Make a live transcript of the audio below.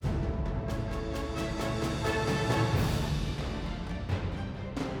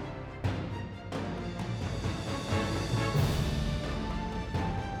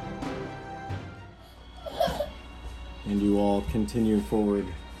And you all continue forward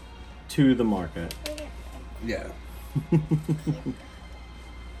to the market. Yeah.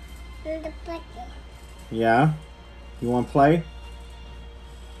 Yeah? You want to play?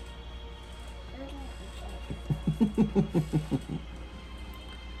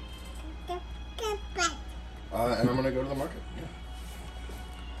 And I'm gonna go to the market.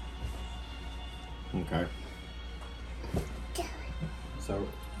 Yeah. Okay. So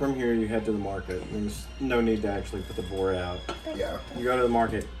from here you head to the market. There's no need to actually put the board out. Yeah. You go to the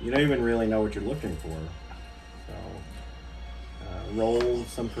market. You don't even really know what you're looking for. So roll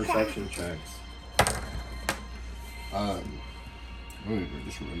some perception checks. Let me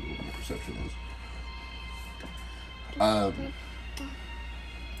just remember what my perception is.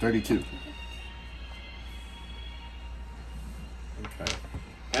 32. Okay.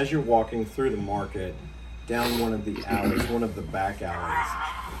 As you're walking through the market, down one of the alleys, one of the back alleys,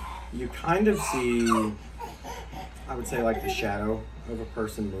 you kind of see, I would say, like the shadow of a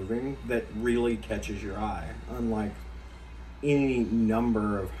person moving that really catches your eye, unlike any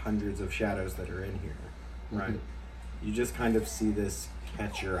number of hundreds of shadows that are in here, right? Mm-hmm. You just kind of see this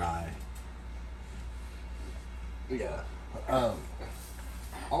catch your eye. Yeah. I'll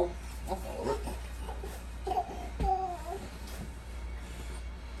follow it.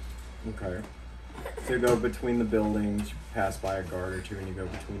 Okay. So you go between the buildings, you pass by a guard or two, and you go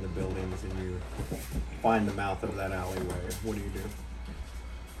between the buildings, and you find the mouth of that alleyway. What do you do?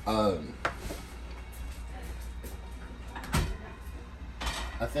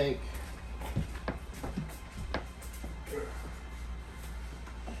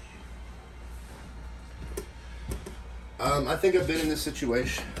 I think I've been in this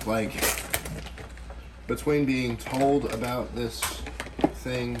situation, like, between being told about this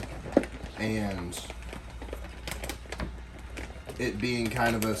thing and it being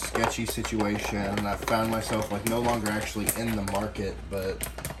kind of a sketchy situation, and I found myself, like, no longer actually in the market, but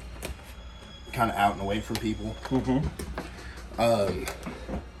kind of out and away from people. Mm-hmm.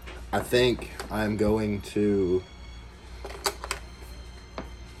 I think I'm going to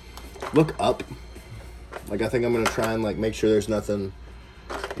look up. Like, I think I'm going to try and, like, make sure there's nothing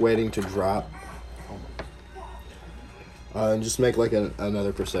waiting to drop. And just make, like,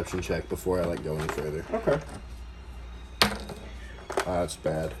 another perception check before I, like, go any further. Okay. It's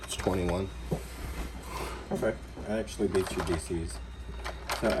bad. It's 21. Okay. That actually beats your DCs.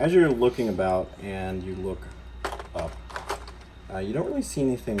 So as you're looking about and you look up, you don't really see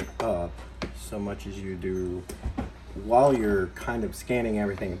anything up so much as you do while you're kind of scanning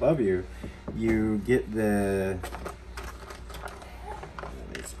everything above you. You get the...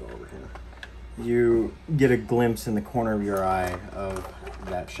 Let's go over here. You get a glimpse in the corner of your eye of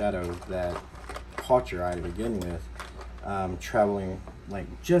that shadow that caught your eye to begin with, traveling like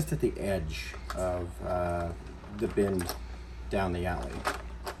just at the edge of the bend down the alley.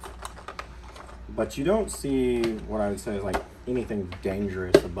 But you don't see what I would say is like anything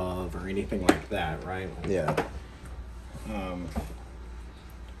dangerous above or anything like that, right? Yeah.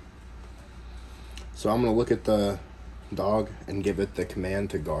 So I'm going to look at the dog and give it the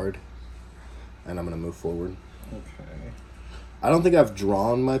command to guard. And I'm going to move forward. Okay. I don't think I've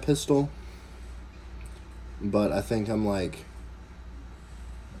drawn my pistol. But I think I'm like...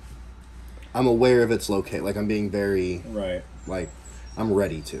 I'm aware of its location. Like, I'm being very... Right. Like, I'm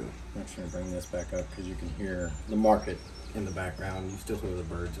ready to. I'm actually going to bring this back up because you can hear the market in the background. You still hear the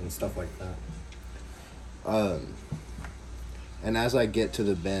birds and stuff like that. And as I get to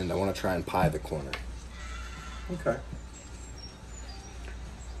the bend, I want to try and pie the corner. Okay.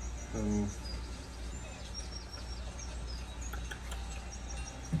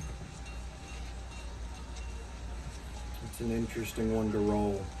 It's an interesting one to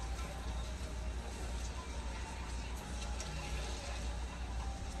roll.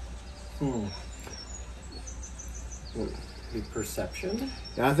 Be perception?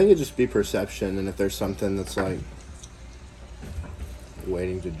 Yeah, I think it'd just be perception, and if there's something that's like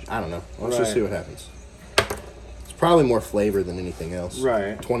waiting to... I don't know. Let's just see what happens. It's probably more flavor than anything else.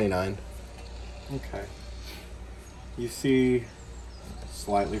 Right. 29. Okay. You see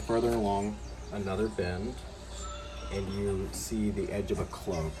slightly further along another bend, and you see the edge of a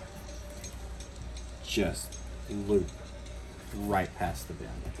cloak just loop right past the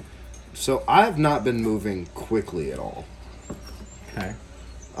bend. So I've not been moving quickly at all. Okay.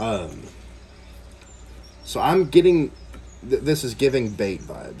 So I'm getting... this is giving bait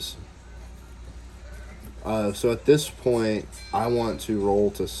vibes. So at this point, I want to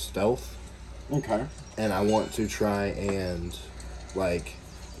roll to stealth. Okay. And I want to try and, like...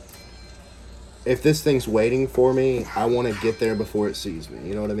 if this thing's waiting for me, I want to get there before it sees me.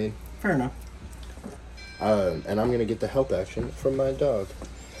 You know what I mean? Fair enough. And I'm gonna get the help action from my dog.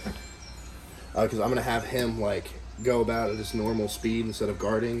 Because I'm gonna have him like go about at his normal speed instead of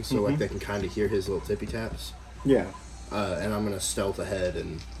guarding, so like they can kind of hear his little tippy taps. Yeah. And I'm gonna stealth ahead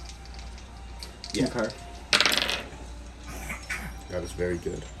and yeah, Okay. that is very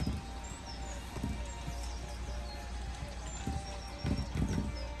good.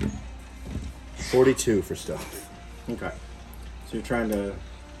 $42 for stealth. Okay. So you're trying to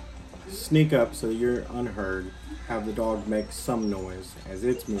sneak up so that you're unheard, have the dog make some noise as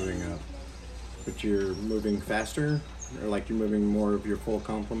it's moving up, but you're moving faster, or like you're moving more of your full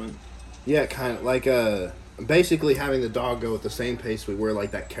complement? Yeah, kind of like basically having the dog go at the same pace we were,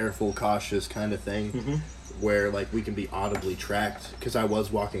 like that careful, cautious kind of thing, where like we can be audibly tracked. Because I was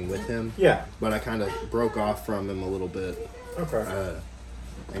walking with him, Yeah. but I kind of broke off from him a little bit, Okay.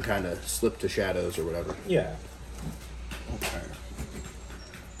 and kind of slipped to shadows or whatever. Yeah. Okay.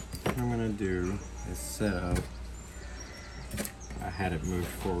 What I'm gonna do is set up. I had it moved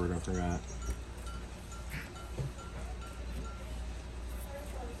forward, I forgot.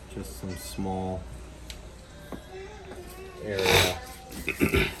 Just some small area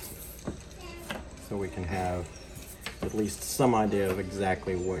so we can have at least some idea of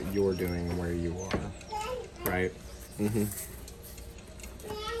exactly what you're doing and where you are, right? Mm-hmm.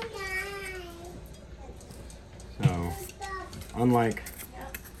 So, unlike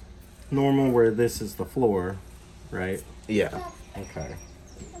normal where this is the floor, right? Yeah. Okay.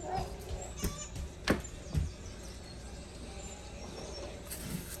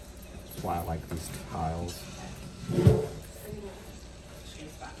 That's why I like these tiles.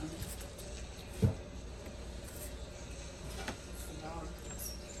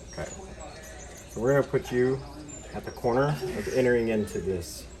 Okay. So we're gonna put you at the corner of entering into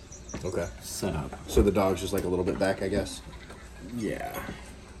this Okay. setup. So the dog's just like a little bit back, I guess. Yeah.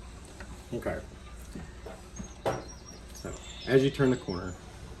 Okay. So, as you turn the corner,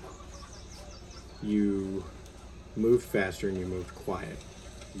 you moved faster and you moved quiet.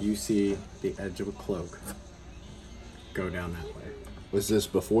 You see the edge of a cloak go down that way. Was this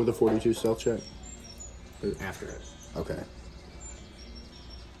before the 42 stealth check? After it. Okay.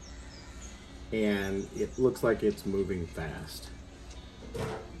 And it looks like it's moving fast.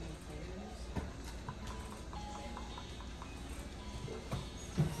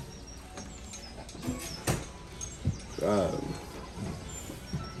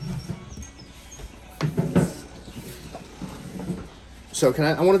 So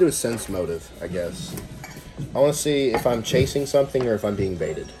I want to do a sense motive, I guess. I want to see if I'm chasing something or if I'm being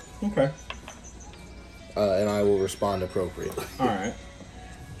baited. Okay. And I will respond appropriately. Alright.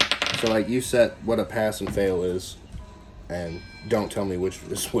 So, like, you set what a pass and fail is, and don't tell me which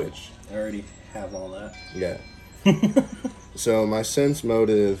is which. I already have all that. Yeah. So, my sense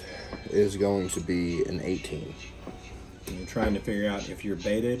motive is going to be an 18. And you're trying to figure out if you're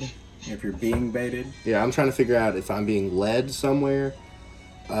baited, if you're being baited. Yeah, I'm trying to figure out if I'm being led somewhere,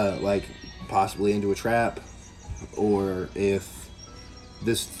 like possibly into a trap, or if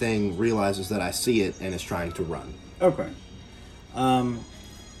this thing realizes that I see it and is trying to run. Okay.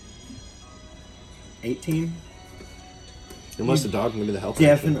 18? Unless the dog can give me the help.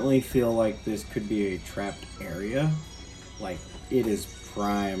 Definitely feel like this could be a trapped area. Like, it is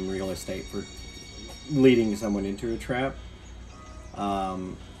prime real estate for leading someone into a trap.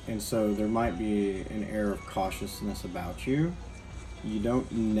 And so there might be an air of cautiousness about you. You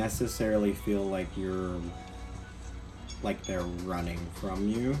don't necessarily feel like they're running from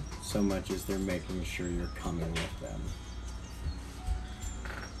you so much as they're making sure you're coming with them.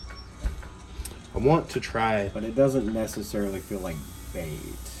 I want to try. But it doesn't necessarily feel like bait.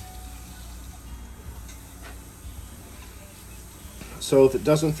 So if it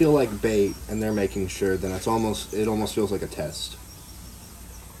doesn't feel like bait and they're making sure, then it almost feels like a test.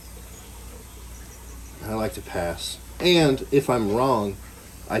 I like to pass. And if I'm wrong,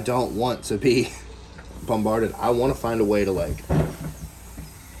 I don't want to be bombarded. I want to find a way to like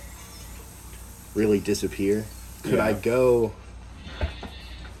really disappear. Could I go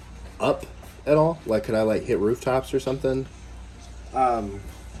up at all? Like, could I like hit rooftops or something? You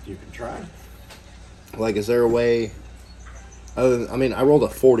can try. Like, is there a way? I mean, I rolled a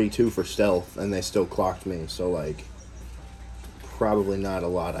 42 for stealth, and they still clocked me. So like, probably not a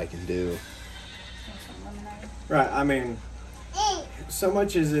lot I can do. Right, I mean, so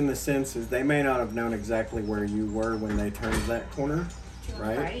much is in the sense is they may not have known exactly where you were when they turned that corner,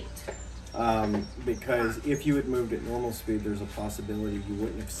 right? Because if you had moved at normal speed, there's a possibility you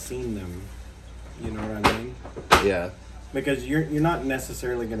wouldn't have seen them. You know what I mean? Yeah. Because you're not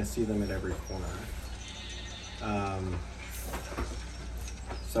necessarily going to see them at every corner.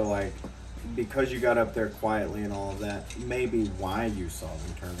 So like, because you got up there quietly and all of that, maybe why you saw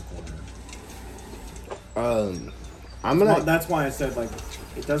them turn the corner. I'm gonna. That's why I said, like,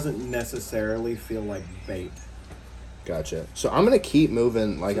 it doesn't necessarily feel like bait. Gotcha. So I'm gonna keep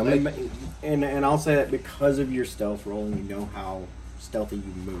moving. Like So I'm gonna. and I'll say that because of your stealth roll and you know how stealthy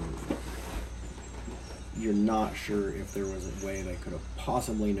you move, you're not sure if there was a way they could have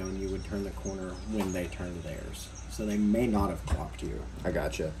possibly known you would turn the corner when they turned theirs. So they may not have clocked you. I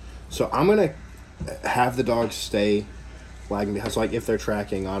gotcha. So I'm gonna have the dogs stay lagging behind. So like if they're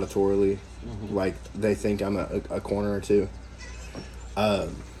tracking auditorily, like they think I'm a corner or two.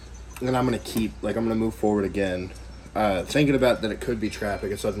 And I'm gonna I'm gonna move forward again. Thinking about that it could be trap. I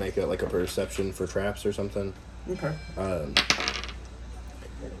guess I'd make it like a perception for traps or something. Okay.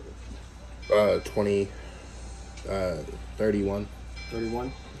 20, 31.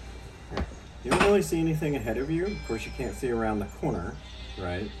 31. Okay. You don't really see anything ahead of you. Of course, you can't see around the corner,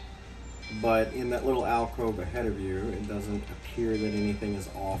 right? But in that little alcove ahead of you, it doesn't appear that anything is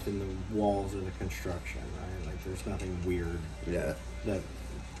off in the walls of the construction, right? Like there's nothing weird Yeah. that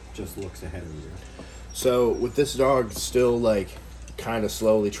just looks ahead of you. So with this dog still like kind of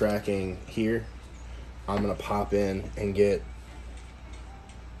slowly tracking here, I'm gonna pop in and get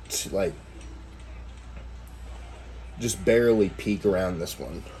like just barely peek around this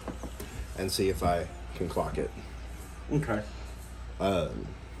one and see if I can clock it. Okay.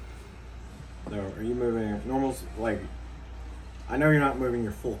 So are you moving normal? Like, I know you're not moving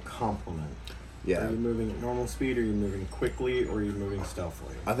your full complement. Yeah. Are you moving at normal speed? Or are you moving quickly? Or are you moving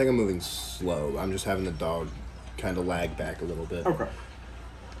stealthily? I think I'm moving slow. I'm just having the dog kind of lag back a little bit. Okay.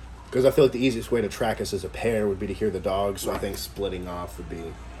 Because I feel like the easiest way to track us as a pair would be to hear the dog, so I think splitting off would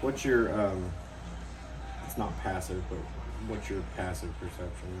be... What's your it's not passive, but what's your passive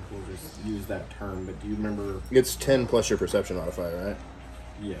perception? We'll just use that term, but do you remember? It's 10 plus your perception modifier, right?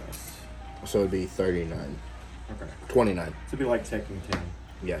 Yes. So it'd be 39. Okay. 29. So it'd be like taking 10,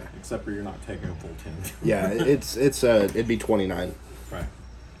 Yeah. except for you're not taking a full 10. Yeah, it'd be 29. Right.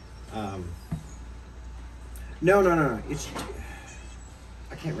 No. It's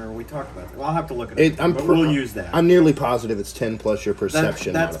I can't remember. We talked about that. Well, I'll have to look at it. But we'll use that. I'm nearly positive it's 10 plus your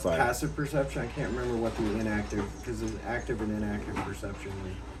perception that's modifier. passive perception. I can't remember what the inactive, because there's active and inactive perception.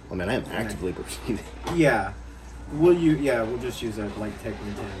 I mean, I am actively perceiving. Yeah. We'll just use that, like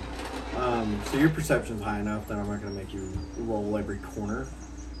taking 10. So your perception's high enough that I'm not going to make you roll every corner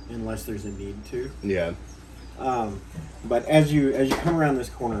unless there's a need to. Yeah. But as you come around this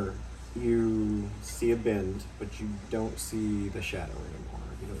corner, you see a bend, but you don't see the shadow anymore.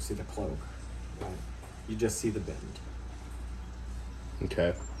 You don't see the cloak. Right? You just see the bend.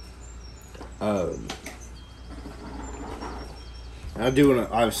 Okay. I do want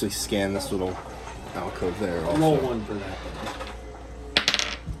to obviously scan this little alcove there also. Roll one for that.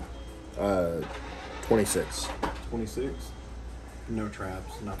 26. 26. No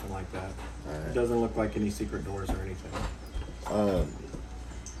traps, nothing like that. Alright. It doesn't look like any secret doors or anything.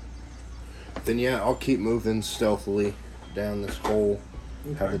 Then yeah, I'll keep moving stealthily down this hole.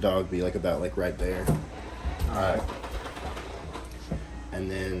 Okay. Have the dog be about right there. Alright.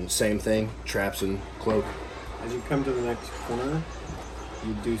 And then same thing, traps and cloak. As you come to the next corner,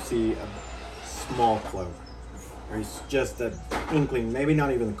 you do see a small cloak. Or it's just an inkling, maybe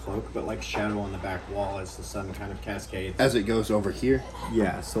not even a cloak, but like shadow on the back wall as the sun kind of cascades. As it goes over here.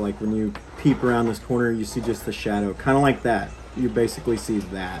 Yeah, so like when you peep around this corner, you see just the shadow, kind of like that. You basically see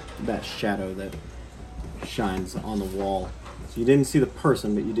that shadow that shines on the wall. So you didn't see the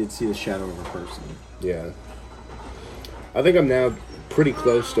person, but you did see the shadow of a person. Yeah. I think I'm now pretty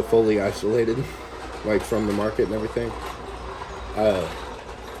close to fully isolated, like from the market and everything.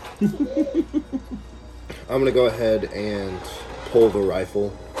 I'm gonna go ahead and pull the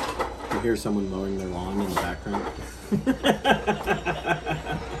rifle. You hear someone mowing their lawn in the background.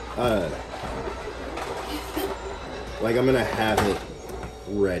 I'm gonna have it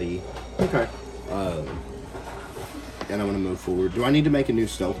ready, Okay. and I'm gonna move forward. Do I need to make a new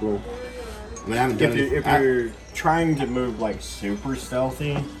stealth roll? I mean, I haven't done If you're trying to move like super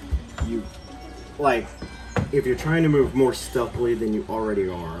stealthy, if you're trying to move more stealthily than you already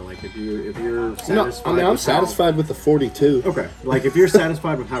are, like if you're satisfied. I'm satisfied with the 42. Okay. Like if you're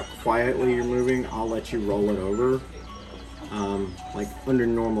satisfied with how quietly you're moving, I'll let you roll it over. Like under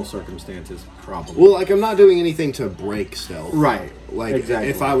normal circumstances, probably. Well, I'm not doing anything to break stealth. Right. Like exactly.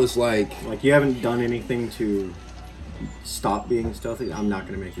 if I was like you haven't done anything to stop being stealthy, I'm not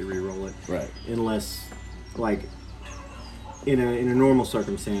going to make you re-roll it. Right. Unless, like, in a normal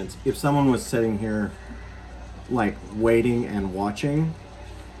circumstance, if someone was sitting here, like, waiting and watching,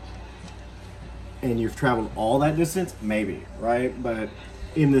 and you've traveled all that distance, maybe, right? But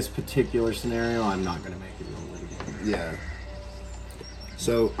in this particular scenario, I'm not going to make it roll it again. Yeah.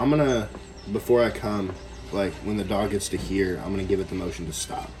 So I'm gonna, before I come, like when the dog gets to here, I'm gonna give it the motion to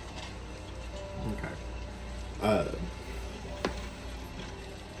stop. Okay.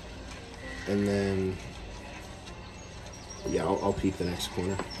 And then, yeah, I'll peek the next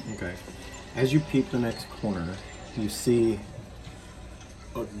corner. Okay. As you peep the next corner, you see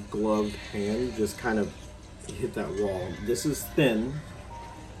a gloved hand just kind of hit that wall. This is thin,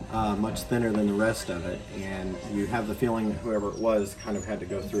 much thinner than the rest of it, and you have the feeling that whoever it was kind of had to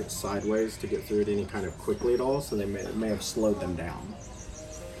go through it sideways to get through it any kind of quickly at all, so it may have slowed them down.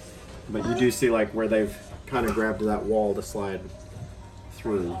 But you do see like where they've kind of grabbed that wall to slide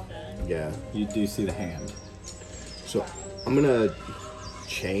through. Yeah. You do see the hand. So I'm gonna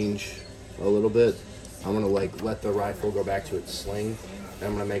change a little bit. I'm gonna like let the rifle go back to its sling, and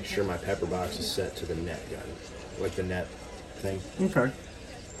I'm gonna make sure my pepper box is set to the net gun, like the net thing. Okay.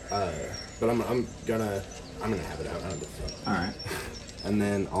 But I'm gonna have it out. I don't give a fuck. All right. And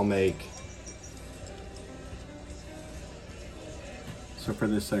then I'll make. So for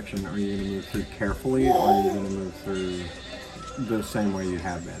this section, are you going to move through carefully, or are you going to move through the same way you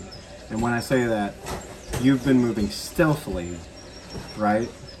have been? And when I say that, you've been moving stealthily, right?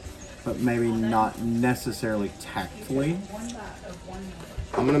 But maybe not necessarily tactfully.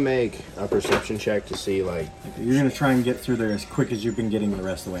 I'm gonna make a perception check to see like. You're going to try and get through there as quick as you've been getting the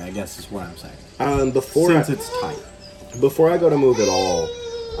rest of the way, I guess is what I'm saying. Since it's tight. Before I go to move at all,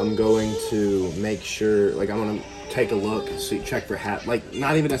 I'm going to make sure, like, I'm gonna take a look, check for like,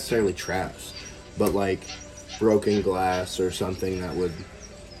 not even necessarily traps, but like broken glass or something that would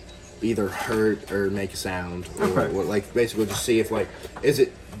either hurt or make a sound, or like basically just see if like, is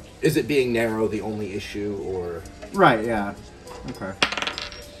it being narrow the only issue, or Right, yeah. Okay.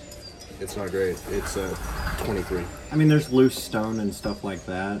 it's not great. It's 23. I mean, there's loose stone and stuff like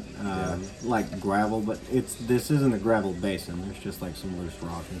that, like gravel, but this isn't a gravel basin. There's just like some loose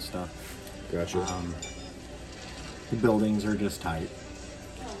rock and stuff. Gotcha. The buildings are just tight.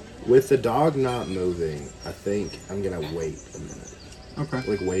 With the dog not moving, I think I'm gonna wait a minute. Okay.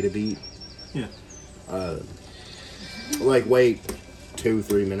 Like wait a beat. Yeah. Like wait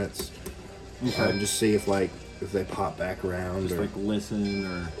 2-3 minutes. Okay. Just see if they pop back around, Just or like listen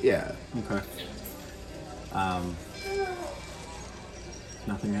or. yeah. Okay.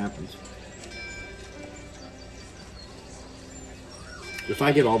 Nothing happens. If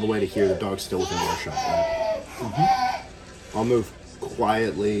I get all the way to here, the dog's still within earshot, right? Mm-hmm. I'll move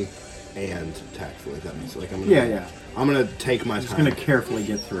quietly and tactfully. That means like I'm gonna. I'm gonna take my time. Just gonna carefully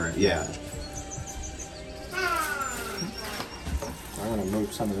get through it. Yeah. I'm gonna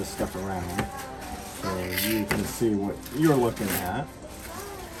move some of this stuff around so you can see what you're looking at.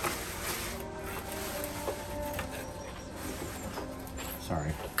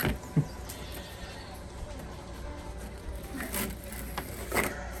 Sorry.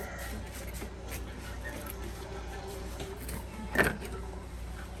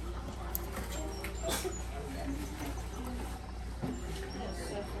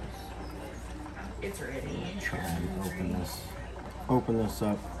 It's ready. Try and open this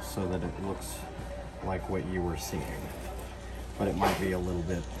up so that it looks like what you were seeing, but it might be a little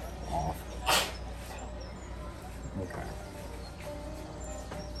bit off. Okay.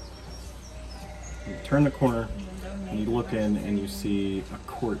 You turn the corner and you look in and you see a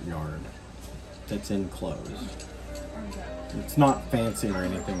courtyard that's enclosed. It's not fancy or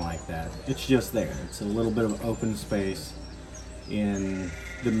anything like that. It's just there. It's a little bit of open space in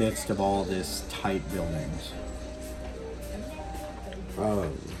the midst of all this tight buildings.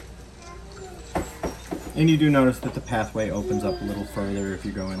 And you do notice that the pathway opens up a little further if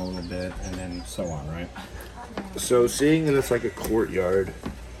you go in a little bit, and then so on, right? So seeing that it's like a courtyard,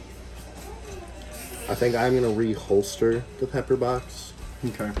 I think I'm gonna reholster the pepper box,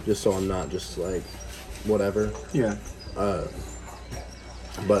 Okay. just so I'm not just like whatever. Yeah.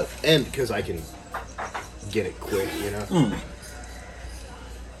 But and because I can get it quick, you know.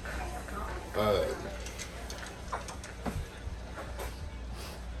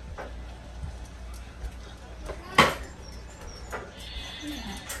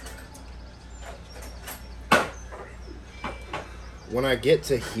 When I get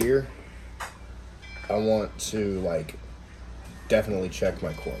to here, I want to like definitely check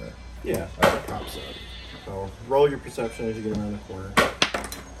my corner. Yeah. As it pops up. So roll your perception as you get around the corner.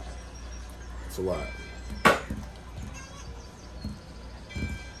 It's a lot.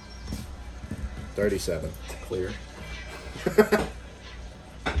 37. Clear.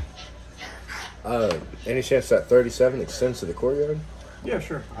 Any chance that 37 extends to the courtyard? Yeah,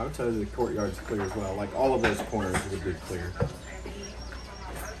 sure. I would say the courtyard's clear as well. Like all of those corners would be clear.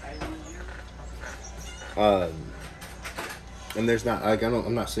 And there's not like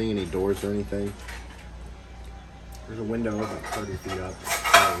I'm not seeing any doors or anything. There's a window about 30 feet up.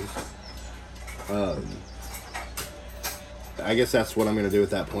 Closed. I guess that's what I'm gonna do at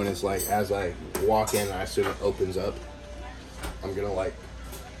that point. Is like as I walk in, I assume it opens up. I'm gonna like,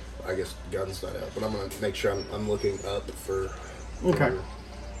 I guess guns that out, but I'm gonna make sure I'm looking up for. Okay.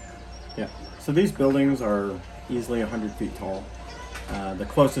 Yeah. So these buildings are easily 100 feet tall. The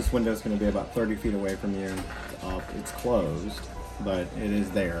closest window is going to be about 30 feet away from you. It's closed, but it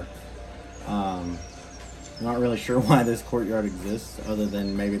is there. I'm not really sure why this courtyard exists, other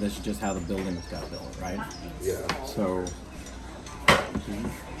than maybe this is just how the buildings got built, right? Yeah. So,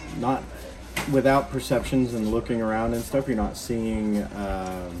 not without perceptions and looking around and stuff, you're not seeing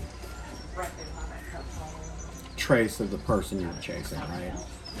trace of the person you were chasing, right?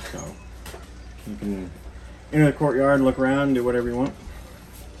 So you can enter the courtyard, look around, do whatever you want.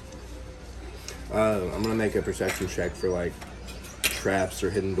 I'm gonna make a perception check for like traps or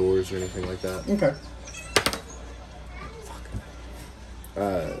hidden doors or anything like that. Okay.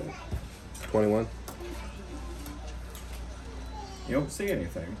 21. You don't see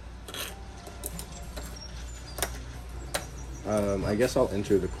anything. I guess I'll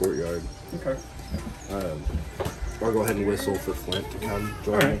enter the courtyard. Okay. I'll go ahead and whistle for Flint to come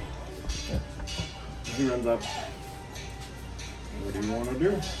join All right. me. He runs up. What do you want to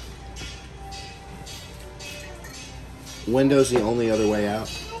do? Window's the only other way out.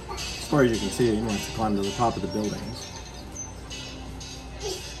 As far as you can see, he wants to climb to the top of the buildings.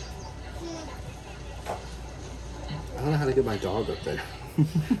 I don't know how to get my dog up there.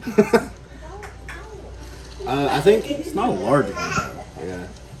 I think. It's not a large window. Yeah.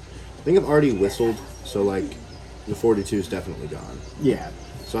 I think I've already whistled, so like the 42 is definitely gone. Yeah.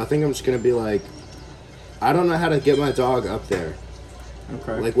 So I think I'm just gonna be like, I don't know how to get my dog up there.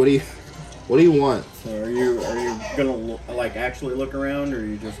 Okay. Like, what do you want? So are you gonna like actually look around, or are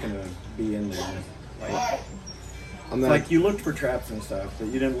you just gonna be in there? Like, I'm it's not. like you looked for traps and stuff, but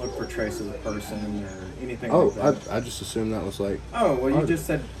you didn't look for traces of the person or anything Oh, like that. I just assumed that was like. Oh, well, you Oh. just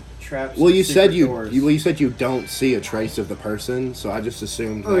said traps. Well, and you said secret you doors. you said you don't see a trace of the person, so I just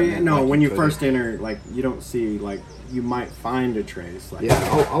assumed. Oh that yeah, meant, no. like, When you couldn't. first enter, like you don't see, like you might find a trace. Like,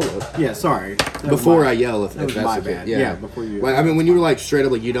 Yeah, I'll look. Yeah, sorry. That was Before my- I yell, if that was that's my the case. bad. Yeah. Yeah, before you. Like, I mean, when you were like straight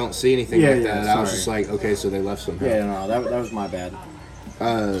up, like you don't see anything Yeah, like yeah, that, I was sorry. just like, okay, so they left somehow. Yeah, no, that was my bad.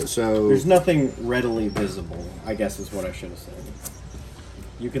 So There's nothing readily visible, I guess is what I should have said.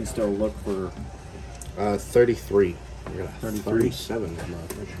 You can still look for. 33. I got a 33. 37.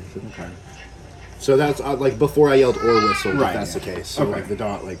 Okay. So that's like before I yelled or whistled. Right, If that's yeah. the case. So Okay. like the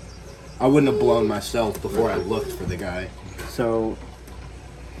dot, like I wouldn't have blown myself before I looked for the guy. So,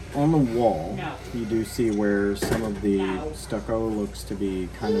 on the wall, you do see where some of the stucco looks to be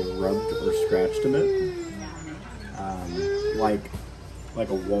kind of rubbed or scratched a bit, like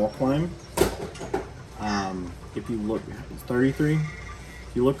a wall climb. If you look, it's 33.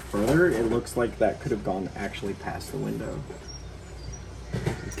 If you look further, it looks like that could have gone actually past the window.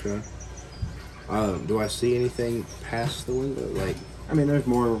 Okay. Do I see anything past the window? Like, I mean, there's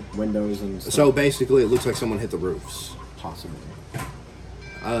more windows and stuff, so basically, it looks like someone hit the roofs. possibly.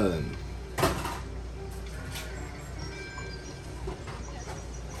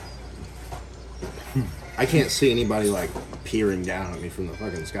 I can't see anybody like peering down at me from the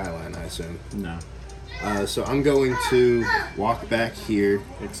fucking skyline, I assume. No, So I'm going to walk back here.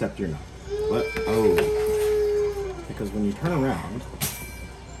 except you're not. What? Oh, Because when you turn around,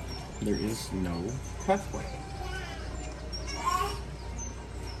 there is no pathway.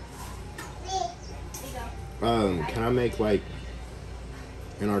 can I make like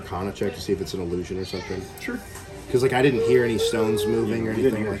an Arcana check to see if it's an illusion or something? Sure. Because like I didn't hear any stones moving or You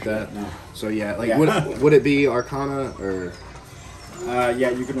didn't anything hear like shit, that. no. So yeah, like Yeah. would it be Arcana or Yeah,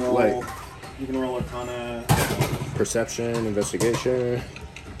 you can roll. Like- You can roll Arcana. Perception, Investigation?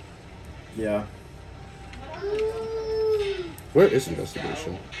 Yeah. Where is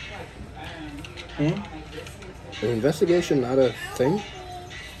Investigation? Hmm? Is Investigation not a thing?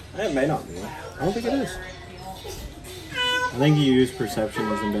 It may not be. I don't think it is. I think you use perception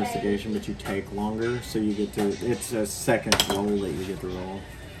as investigation, but you take longer, so you get to. It's a second roll that you get to roll.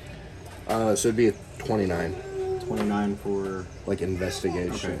 So it'd be a 29, 29 for. like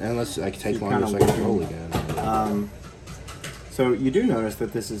investigation. Okay. And let's like take You're longer so I kinda can roll looking- again. So you do notice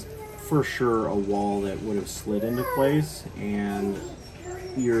that this is for sure a wall that would have slid into place, and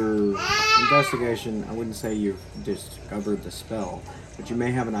your investigation. I wouldn't say you've discovered the spell, but you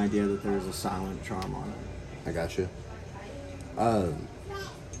may have an idea that there is a silent charm on it. I got you.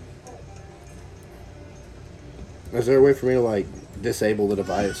 Is there a way for me to like disable the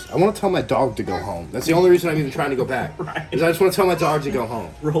device? I want to tell my dog to go home. That's the only reason I'm even trying to go back. Right. Is I just want to tell my dog to go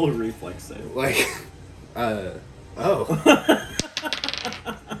home. Roll a reflex save. Like, oh.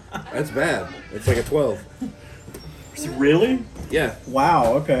 That's bad. It's like a 12. Really? Yeah.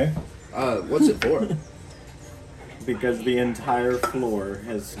 Wow, okay. What's it for? Because the entire floor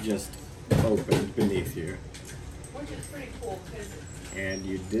has just opened beneath you. Which is pretty cool because And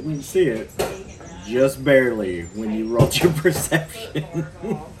you didn't see it, just barely, when you rolled your perception.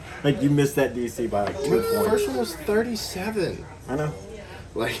 Like, you missed that DC by like 2 The points. first one was 37. I know.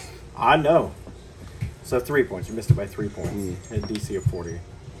 Like, I know. So 3 points. You missed it by 3 points. Had DC of 40.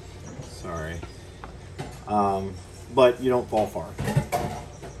 Sorry. But you don't fall far.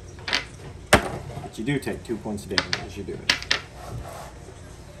 But you do take 2 points of damage as you do it.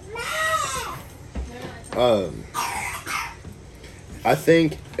 I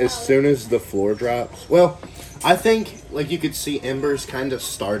think as soon as the floor drops, well, I think like you could see embers kind of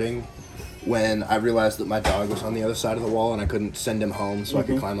starting when I realized that my dog was on the other side of the wall and I couldn't send him home so I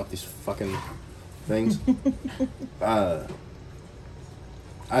could climb up these fucking things. I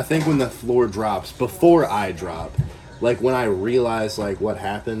think when the floor drops, before I drop, like when I realize like what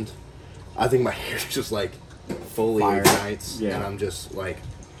happened, I think my hair just like fully Fire. ignites Yeah. and I'm just like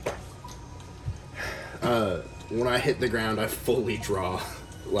when I hit the ground I fully draw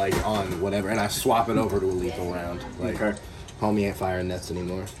like on whatever and I swap it over to a lethal round. Like Okay. homie ain't firing nets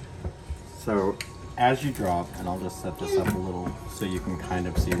anymore. So, as you drop, and I'll just set this up a little so you can kind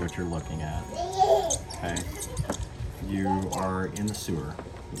of see what you're looking at. Okay. You are in the sewer.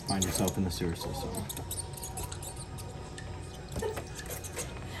 You find yourself in the sewer system.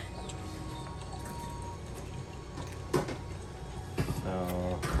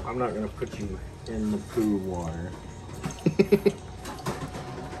 So, I'm not going to put you in the poo water.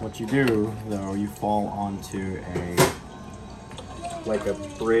 What you do, though, you fall onto like a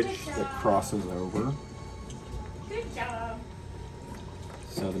bridge that crosses over. good job.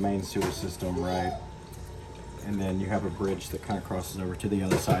 So the main sewer system, right? And then you have a bridge that kind of crosses over to the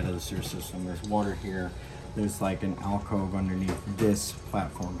other side of the sewer system. There's water here. There's like an alcove underneath this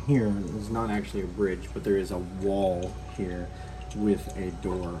platform here. There's not actually a bridge, but there is a wall here with a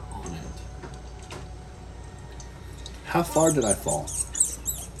door on it. How far did I fall?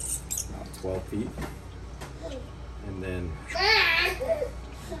 About 12 feet. And then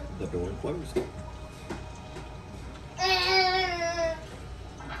the door closed.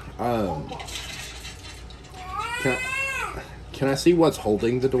 Can I see what's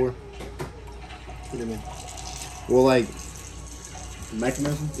holding the door? What do you mean? Well, like,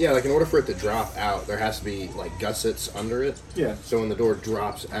 Mechanism? yeah, like in order for it to drop out, there has to be like gussets under it. Yeah. So when the door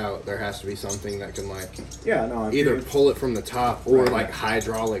drops out, there has to be something that can like Yeah, no. if either you're- pull it from the top or Right. like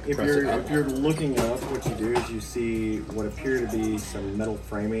hydraulic If press you're, it up. if you're looking up, what you do is you see what appear to be some metal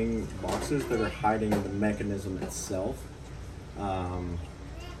framing boxes that are hiding the mechanism itself.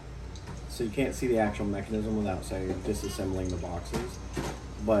 So you can't see the actual mechanism without, say, disassembling the boxes.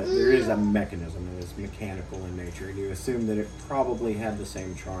 But there is a mechanism that is mechanical in nature. And you assume that it probably had the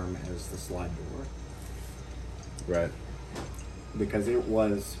same charm as the slide door Right. because it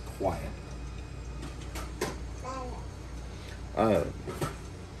was quiet.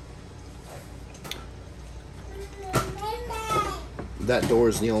 That door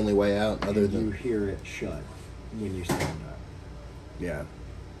is the only way out, other You than hear it shut when you stand up. yeah.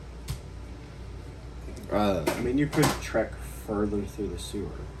 I mean, you could trek further through the sewer,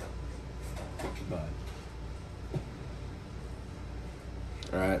 but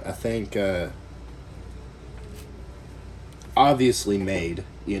All right. I think obviously made.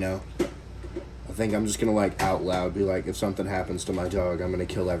 You know. I think I'm just gonna like out loud be like, if something happens to my dog, I'm gonna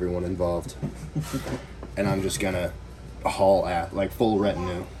kill everyone involved, and I'm just gonna haul at like full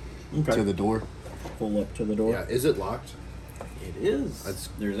retinue to the door. pull up to the door. Yeah. Is it locked? It is. That's-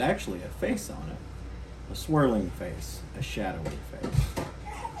 There's actually a face on it, a swirling face, a shadowy face.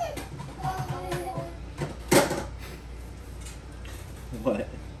 What?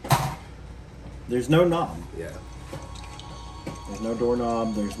 There's no knob. Yeah. There's no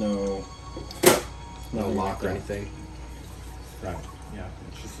doorknob. There's no No nothing lock like or that. anything. Right. Yeah.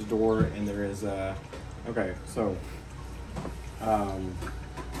 It's just a door, and there is a. Okay, so.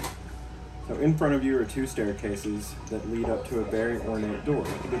 So in front of you are two staircases that lead up to a very ornate door.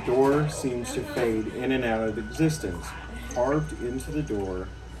 The door seems to fade in and out of existence. Carved into the door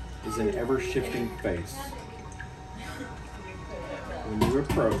is an ever-shifting face. When you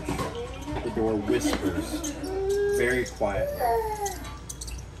approach, the door whispers very quietly.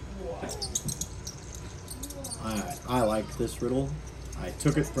 I like this riddle. I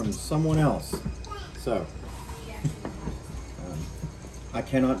took it from someone else. So, I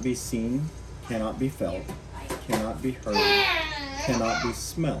cannot be seen, cannot be felt, cannot be heard, cannot be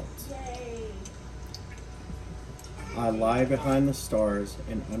smelt. I lie behind the stars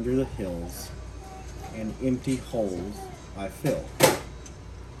and under the hills, and empty holes I fill.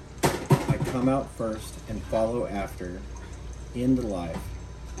 I come out first and follow after, end life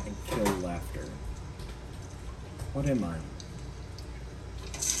and kill laughter. What am I?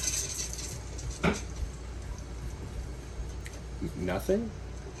 Nothing?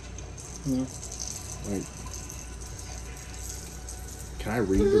 No. Like, can I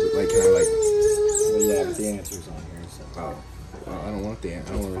read the, like, can I, like, Well, yeah, but the answer's on here, so. oh, well, I don't want to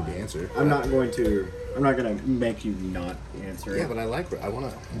read the answer. I'm not going to make you not answer Yeah, it. but I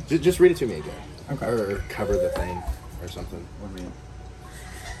want to, just read it to me again. Okay. Or cover the thing or something. What do you mean?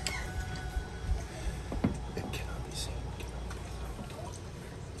 It cannot be seen.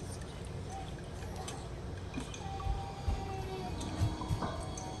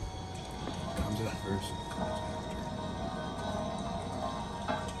 Comes out first.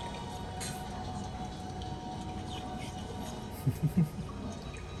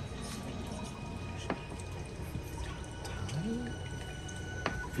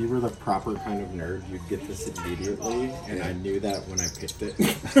 If you were the proper kind of nerd, you'd get this immediately, and I knew that when I picked it.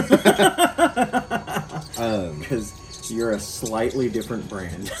 Because you're a slightly different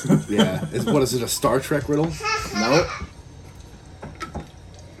brand. Yeah. What is it, a Star Trek riddle? Nope.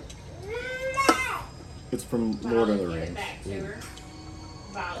 It's from Lord of the Rings.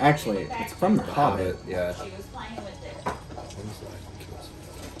 Actually, Actually, it's from The Hobbit. Yeah. She was playing with it.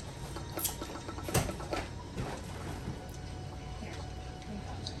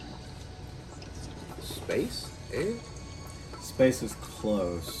 Space? Air? Space is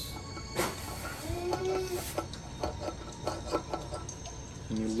close.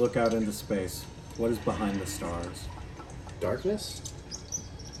 When you look out into space, what is behind the stars? Darkness?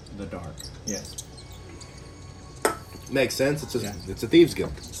 The dark. Yes. Makes sense. It's Yeah. it's a thieves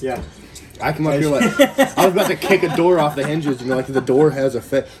guild. Yeah. I come up here like I was about to kick a door off the hinges, like the door has a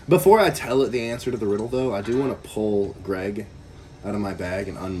fit. Before I tell it the answer to the riddle, though, I do want to pull Greg out of my bag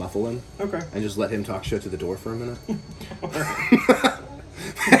and unmuffle him, Okay. and just let him talk shit to the door for a minute.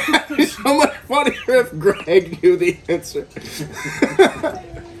 It'd be so much funnier if Greg knew the answer. It's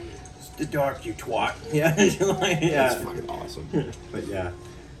the dark, you twat. Yeah. Yeah. That's fucking awesome. But yeah.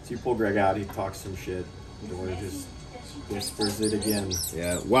 So you pull Greg out, he talks some shit. The door just whispers it again.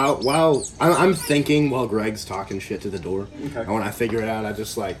 Yeah. While I'm thinking while Greg's talking shit to the door, Okay. and when I figure it out, I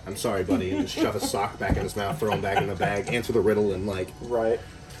just like, I'm sorry, buddy, and just shove a sock back in his mouth, throw him back in the bag, answer the riddle, and like. Right.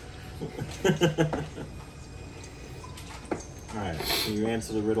 Alright, so you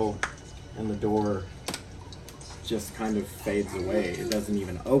answer the riddle, and the door just kind of fades away. It doesn't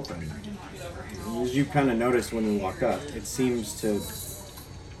even open. As you kind of noticed when you walk up, it seems to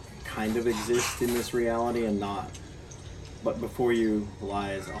kind of exist in this reality and not. But before you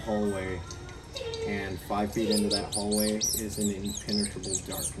lies a hallway, and 5 feet into that hallway is an impenetrable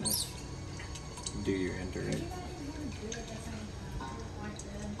darkness. Do you enter it?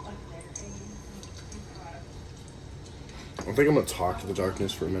 I think I'm gonna talk to the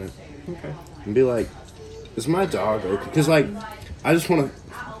darkness for a minute Okay. and be like, "Is my dog okay?" Because like, I just want to.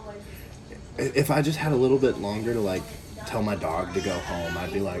 If I just had a little bit longer to like tell my dog to go home,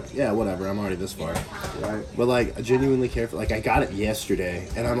 I'd be like, "Yeah, whatever. I'm already this far." Right. But like, I genuinely care for. Like, I got it yesterday,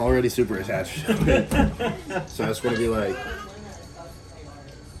 and I'm already super attached to it. So I just want to be like,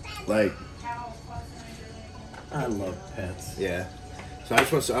 I love pets. yeah. So I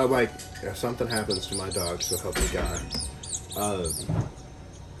just want to. I'm like, if something happens to my dog, so help me God.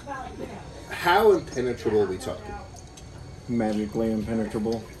 How impenetrable are we talking? Magically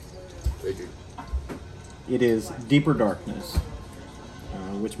impenetrable. Figured. It is deeper darkness,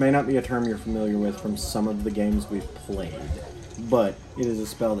 which may not be a term you're familiar with from some of the games we've played, but it is a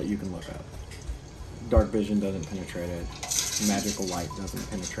spell that you can look up. Dark vision doesn't penetrate it. Magical light doesn't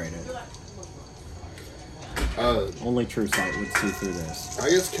penetrate it. Only true sight would see through this. I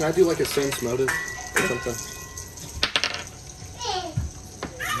guess, can I do like a sense motive or something?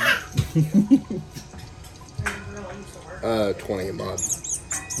 20 mod.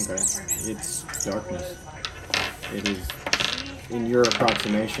 Okay. It's darkness. It is, in your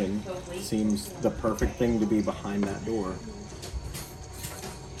approximation, seems the perfect thing to be behind that door.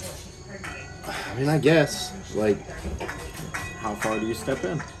 I mean, I guess, like, How far do you step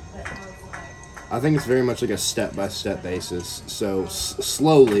in? I think it's very much like a step-by-step basis. So,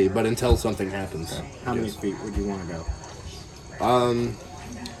 slowly, but until something happens. How many Yes. feet would you want to go?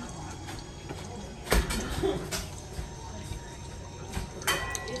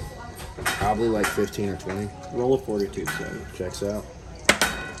 Probably like 15 or 20. Roll a fortitude save. Checks out.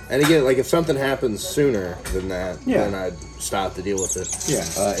 And again, like if something happens sooner than that, Yeah. then I'd stop to deal with it.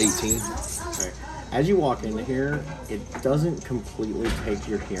 Yeah. 18. Okay. As you walk in here, it doesn't completely take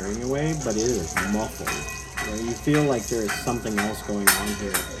your hearing away, but it is muffled. You feel like there is something else going on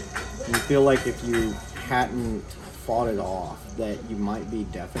here. You feel like if you hadn't fought it off, that you might be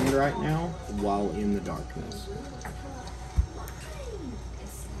deafened right now while in the darkness.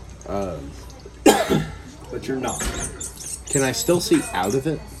 But you're not. Can I still see out of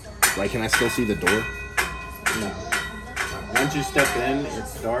it? Like, can I still see the door? No. Once you step in,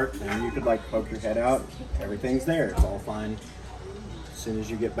 it's dark, and you could like poke your head out. Everything's there. It's all fine. As soon as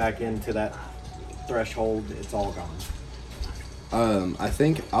you get back into that threshold, it's all gone. I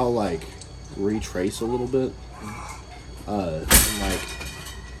think I'll like retrace a little bit. And like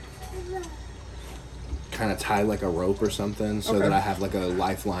kind of tie like a rope or something so Okay. that I have like a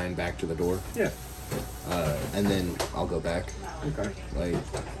lifeline back to the door. Yeah. And then I'll go back. Okay. Like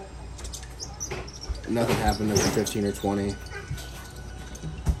nothing happened over 15 or 20.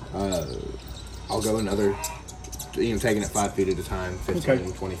 I'll go another, taking it 5 feet at a time, 15,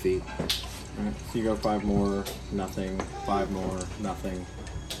 Okay. 20 feet. Alright, so you go 5 more, nothing. 5 more, nothing.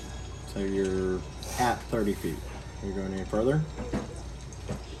 So you're at 30 feet. Are you going any further?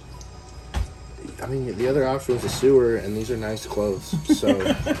 I mean, the other option was a sewer, and these are nice clothes. So,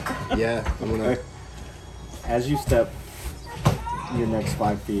 yeah, I'm gonna. Okay. As you step your next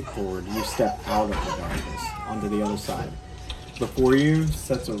 5 feet forward, you step out of the darkness onto the other side. Before you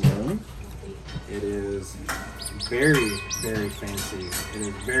sits a room. It is very, very fancy. It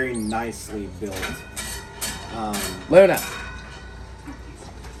is very nicely built. Luna,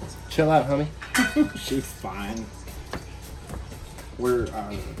 chill out, homie. She's fine. We're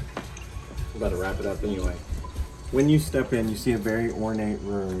about to wrap it up anyway. When you step in, you see a very ornate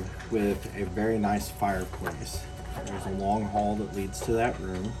room with a very nice fireplace. There's a long hall that leads to that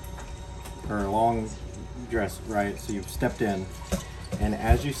room, or a long dress, right? So you've stepped in, and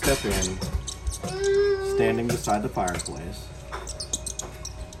as you step in, standing beside the fireplace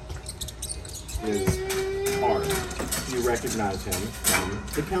is Art. You recognize him from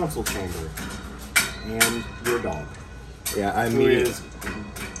the council chamber, and your dog, Yeah, I who mean, is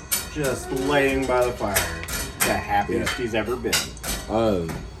just laying by the fire, the happiest he's ever been.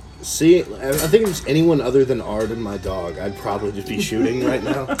 see, I think if it's anyone other than Ard and my dog, I'd probably just be shooting right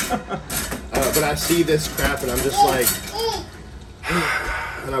now. But I see this crap, and I'm just like,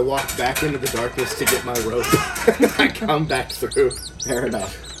 and I walk back into the darkness to get my rope. And I come back through. Fair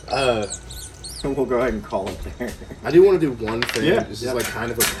enough. We'll go ahead and call it there. I do want to do one thing. Yeah, This yeah. is like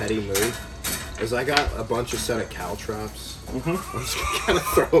kind of a petty move. Is I got a bunch of set of caltrops. I'm just gonna kind of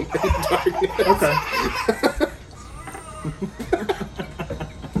throw them in the darkness.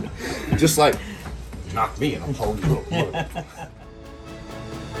 Okay. Just like, knock me and I'll hold you up.